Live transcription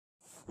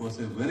was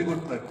a very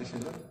good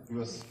practitioner. He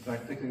was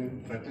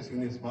practicing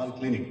in a small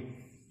clinic.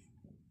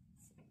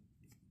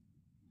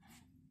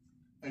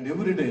 And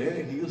every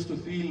day he used to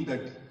feel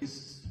that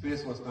his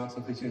space was not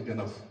sufficient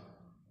enough.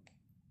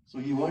 So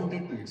he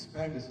wanted to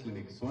expand his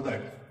clinic so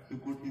that he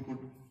could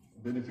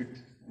benefit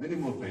many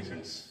more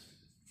patients.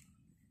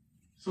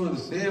 So in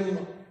the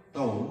same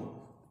town,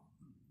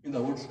 in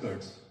the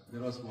outskirts,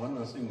 there was one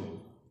nursing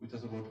home, which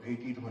was about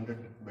 80 to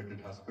 100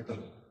 bedded hospital.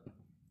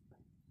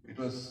 It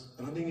was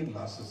running in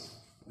losses.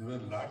 There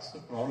were lots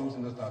of problems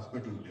in that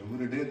hospital.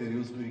 Every day there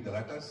used to be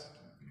galatas.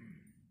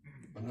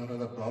 One or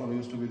other problem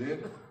used to be there.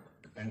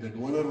 And the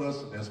owner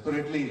was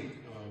desperately,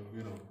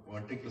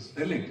 wanting to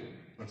sell it,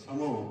 but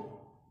somehow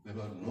there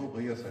were no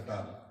buyers at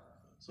all.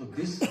 So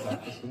this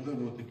Dr.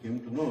 Sunder came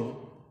to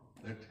know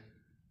that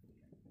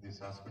this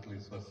hospital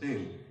is for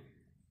sale.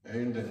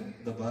 And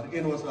the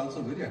bargain was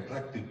also very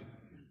attractive.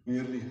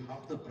 Nearly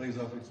half the price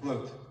of its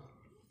worth,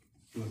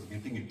 he was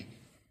getting it.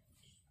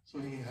 So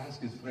he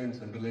asked his friends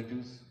and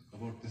relatives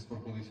about this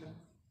proposition.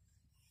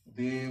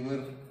 They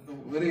were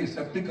very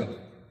skeptical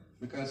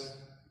because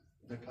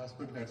that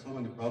hospital had so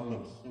many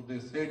problems. So they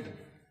said,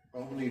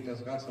 probably it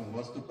has got some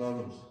worst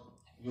problems.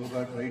 You have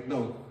got right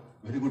now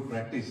very good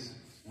practice.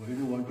 Why do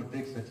you want to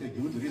take such a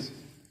huge risk?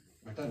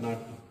 Better not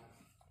to.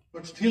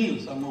 But still,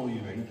 somehow he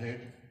went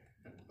ahead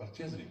and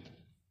purchased it.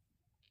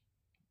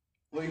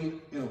 Well,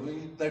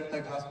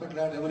 that hospital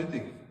had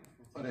everything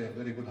for a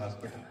very good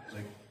hospital.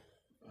 Like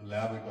a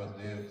lab, it was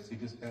there,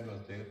 CT scan was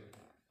there,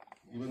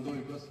 even though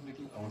it was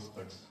little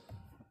outskirts.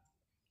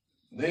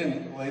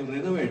 Then, while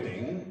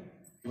renovating,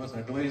 he was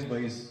advised by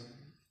his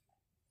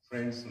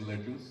friends,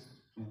 relatives,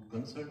 to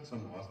consult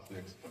some vastu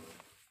expert.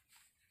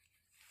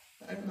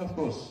 And of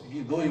course,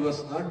 though he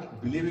was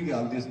not believing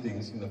all these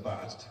things in the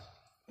past,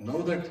 now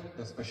that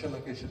the special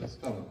occasion has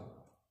come,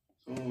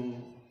 so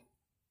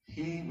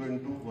he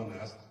went to one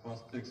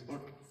vastu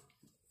expert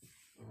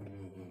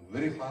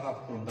very far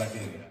off from that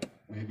area,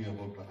 maybe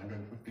about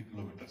 150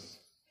 kilometers.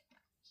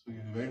 So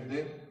he went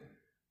there,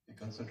 he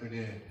consulted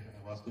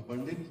a vastu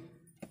pandit,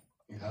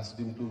 he asked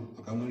him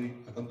to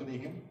accompany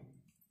him.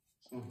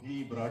 So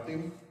he brought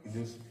him in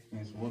his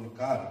own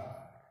car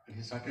and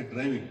he started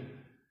driving.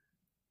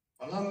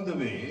 Along the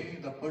way,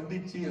 the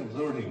Panditji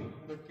observed him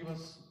that he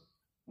was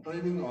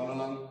driving all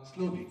along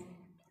slowly.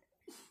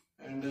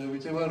 And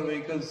whichever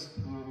vehicles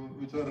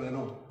which were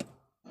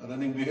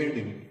running behind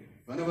him,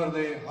 whenever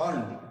they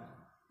horned,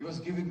 he was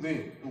giving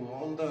way to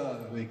all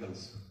the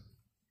vehicles.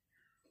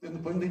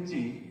 Then the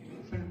Panditji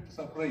felt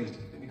surprised.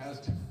 Then he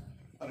asked,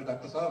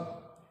 Dr. Saab,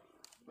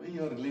 why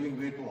you are giving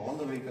way to all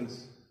the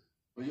vehicles?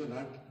 Why you are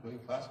not going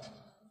fast?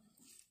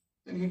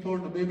 Then he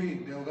told, maybe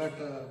they have got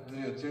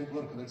very urgent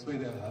work, that's why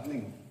they are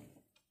horning.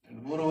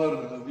 And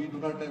moreover, we do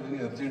not have any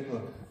urgent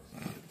work.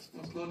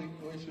 So slowly,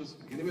 no issues.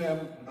 Anyway, I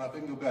am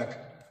dropping you back.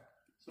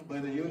 So by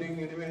the evening,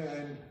 anyway,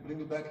 I will bring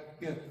you back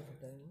here.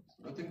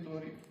 So nothing to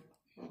worry.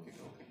 Okay,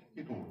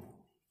 he told.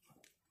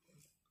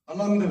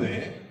 Along the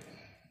way,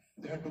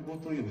 they had to go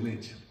through a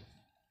village,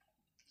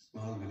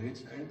 small village,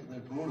 and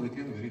that road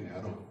became very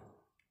narrow.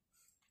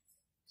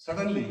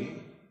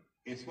 Suddenly,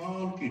 a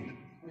small kid,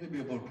 maybe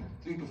about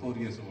 3 to 4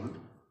 years old,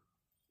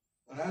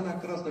 ran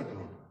across that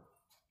road.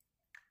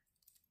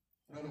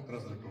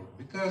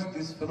 Because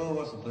this fellow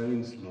was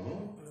driving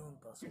slow,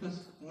 it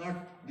was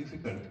not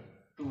difficult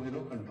to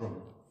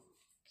control.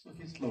 So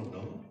he slowed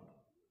down,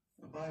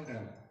 the boy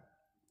ran.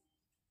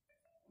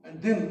 And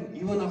then,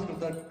 even after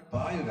that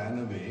boy ran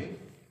away,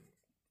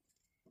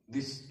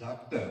 this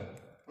doctor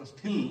was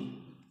still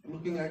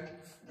looking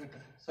at that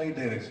side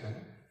direction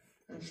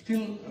and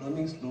still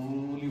running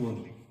slowly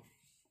only.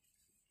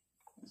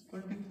 This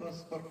Pandit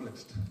was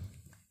perplexed.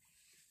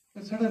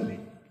 And suddenly,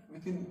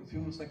 within a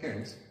few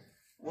seconds,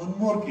 one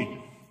more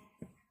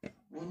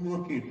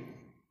kid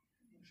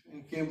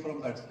came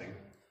from that side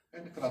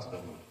and crossed the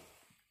road.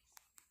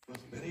 He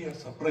was very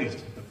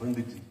surprised, the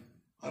Panditji.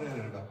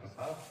 Dr.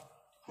 Saab,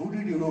 how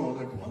did you know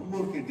that one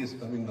more kid is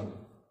coming now?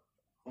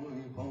 How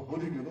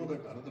did you know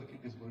that another kid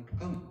is going to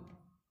come?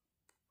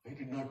 I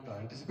did not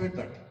anticipate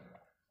that.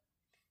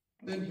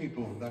 Then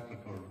Doctor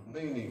told, no,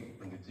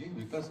 Panditji,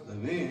 because the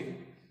way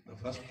the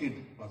first kid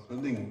was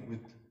running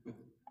with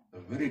a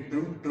very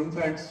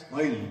triumphant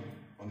smile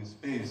on his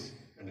face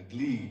and a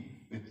glee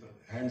with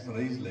hands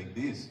raised like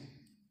this,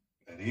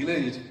 I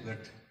realized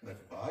that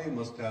that boy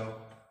must have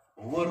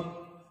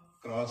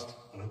overcrossed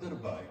another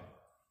boy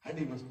and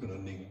he must be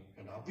running,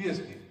 and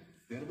obviously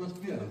there must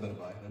be another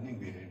boy running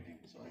behind him.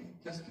 So I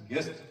just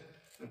guessed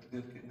that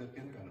there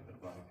can be another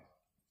boy.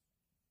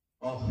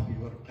 Oh,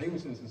 your time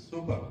sense is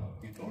super,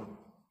 he told,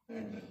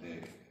 and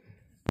they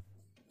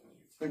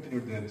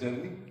continued their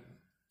journey.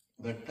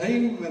 The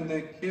time when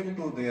they came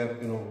to their,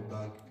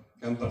 the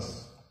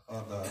campus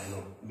or the,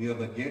 near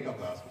the gate of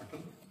the hospital,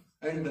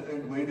 and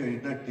mind you, I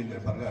did not tell you, I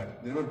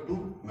forgot, there were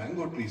 2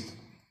 mango trees.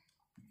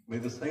 By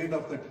the side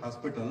of that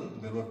hospital,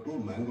 there were 2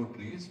 mango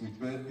trees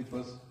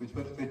which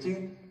were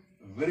fetching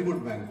very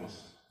good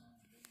mangoes.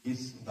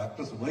 His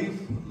doctor's wife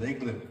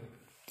liked them,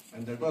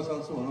 and that was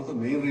also one of the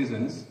main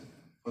reasons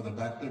for the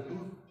doctor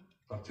to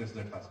purchase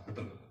that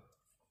hospital.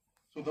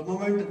 So the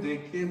moment they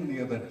came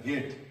near that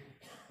gate,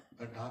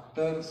 the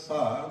doctor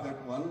saw that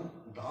one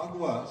dog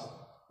was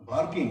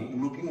barking,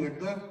 looking at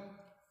the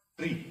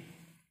tree.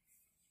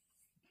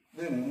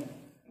 Then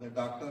the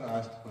doctor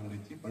asked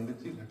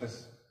Panditji, let us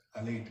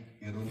alight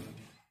here only,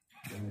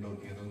 climb down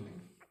here only.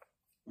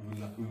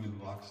 We will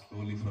walk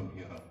slowly from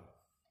here on.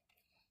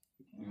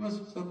 He was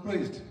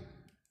surprised.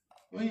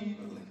 Why you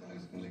are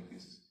asking like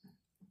this?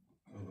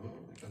 No,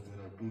 because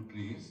there are two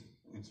trees.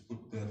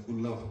 They are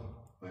full of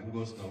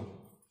mangoes now.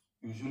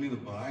 Usually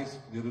the boys,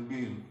 there will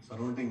be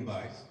surrounding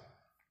boys.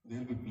 They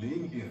will be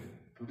playing here.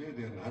 Today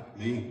they are not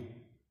playing.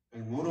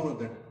 And moreover,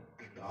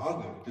 that dog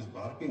is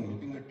barking,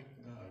 looking at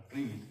the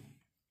trees.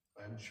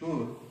 I am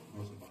sure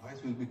those boys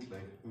will be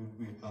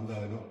on the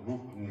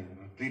roof,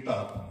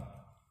 treetop,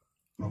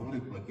 probably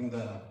plucking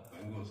the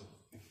mangoes.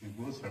 If we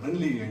go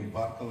suddenly and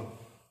park our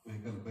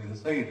vehicle by the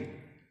side,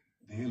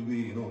 they will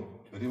be,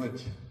 very much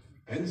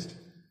tensed.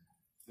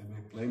 They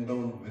may climb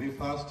down very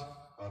fast,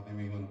 or they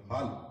may even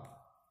fall.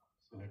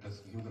 So let us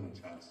give them a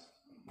chance.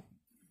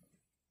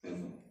 Then,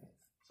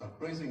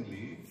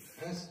 surprisingly,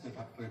 as the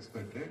doctor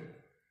expected,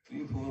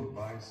 3-4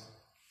 boys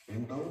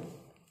came down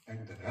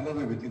and they ran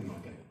away within no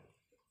time.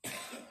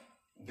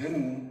 Then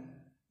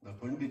the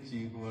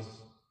Panditji, who was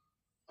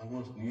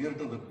almost near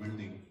to the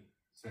building,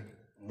 said,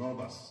 "No,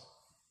 boss,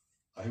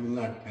 I will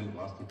not tell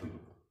Vastu to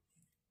you."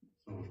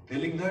 So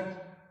telling that,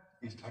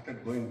 he started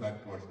going back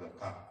towards the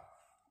car.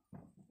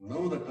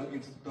 Now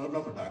it's the turn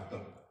of a doctor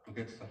to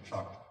get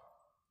shocked.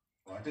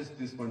 What is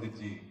this,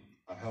 Panditji?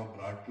 I have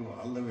brought you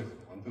all the way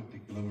 150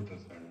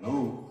 kilometers and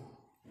now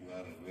you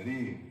are very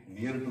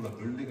near to the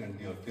building and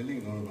you are telling,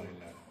 no, I will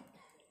not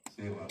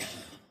say Vastu.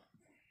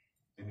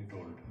 Then he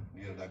told,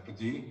 "Dear Dr.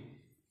 Ji,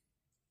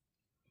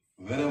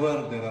 wherever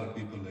there are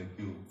people like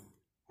you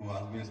who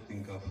always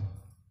think of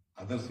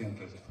others'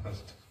 interest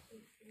first,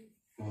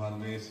 who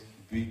always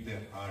beat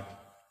their heart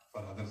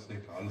for others'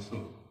 sake also,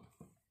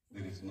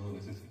 there is no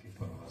necessity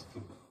for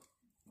Vastu.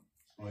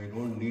 So I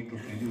don't need to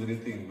tell you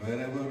anything.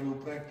 Wherever you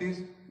practice,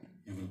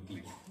 you will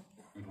click.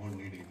 You don't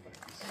need any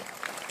practice."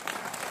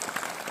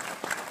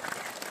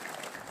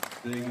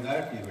 Saying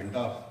that, he went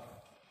off.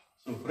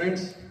 So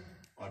friends,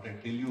 what I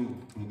tell you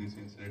through this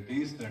incident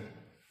is that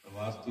the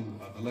Vastu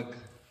or the luck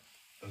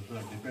does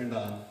not depend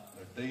on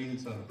the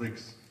tiles or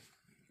bricks.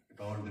 It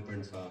all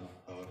depends on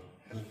our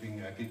helping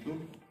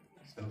attitude,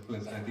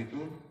 selfless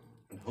attitude,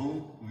 and how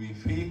we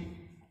feel,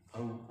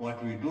 what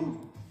we do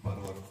for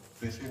our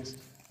patients,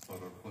 for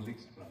our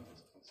colleagues, for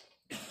others.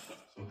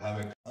 So have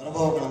a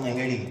ಅನುಭವಗಳನ್ನು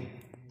ಹೇಳಿ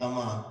ತಮ್ಮ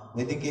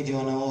ವೈದ್ಯಕೀಯ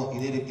ಜೀವನವು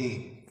ಇದೇ ರೀತಿ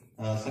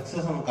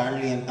success ಅನ್ನು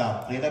ಕಾಣಲಿ ಅಂತ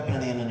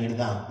ಪ್ರೇರೇಪಣೆಯನ್ನು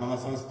ನೀಡಿದ ನಮ್ಮ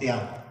ಸಂಸ್ಥೆಯ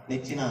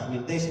ನೆಚ್ಚಿನ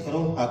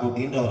ನಿರ್ದೇಶಕರು ಹಾಗೂ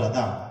ಡೀನ್ ರವರಾದ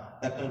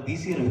ಡಾಕ್ಟರ್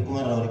BC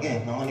ರವಿಕುಮಾರ್ ಅವರಿಗೆ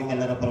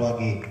ನಿಮ್ಮೆಲ್ಲರ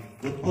ಪರವಾಗಿ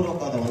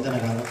ಹೃತ್ಪೂರ್ವಕವಾದ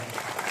ವಂದನೆಗಳನ್ನು,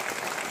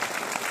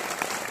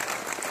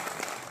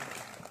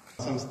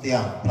 ಸಂಸ್ಥೆಯ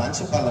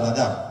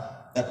ಪ್ರಾಂಶುಪಾಲರಾದ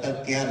ಡಾಕ್ಟರ್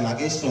KR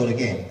ನಾಗೇಶ್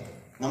ಅವರಿಗೆ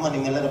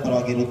ನಿಮ್ಮೆಲ್ಲರ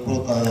ಪರವಾಗಿ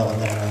ಹೃತ್ಪೂರ್ವಕವಾದ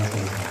ವಂದನೆಗಳನ್ನು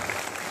ಸಲ್ಲಿಸುತ್ತೇನೆ.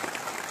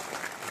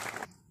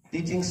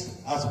 ಟೀಚಿಂಗ್ಸ್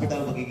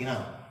ಹಾಸ್ಪಿಟಲ್ ಬಗೆಗಿನ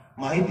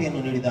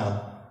ಮಾಹಿತಿಯನ್ನು ನೀಡಿದ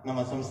ನಮ್ಮ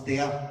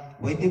ಸಂಸ್ಥೆಯ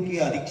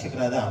ವೈದ್ಯಕೀಯ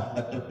ಅಧೀಕ್ಷಕರಾದ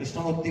ಡಾಕ್ಟರ್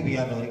ಕೃಷ್ಣಮೂರ್ತಿ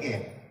BR ಅವರಿಗೆ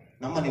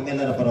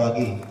ನಿಮ್ಮೆಲ್ಲರ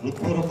ಪರವಾಗಿ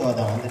ಹೃತ್ಪೂರ್ವಕವಾದ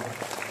ವಂದನೆ.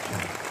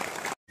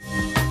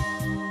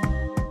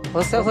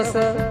 ಹೊಸ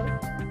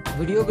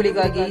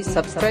ವಿಡಿಯೋಗಳಿಗಾಗಿ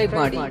ಸಬ್ಸ್ಕ್ರೈಬ್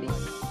ಮಾಡಿ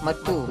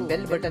ಮತ್ತು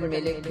ಬೆಲ್ ಬಟನ್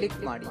ಮೇಲೆ ಕ್ಲಿಕ್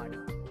ಮಾಡಿ.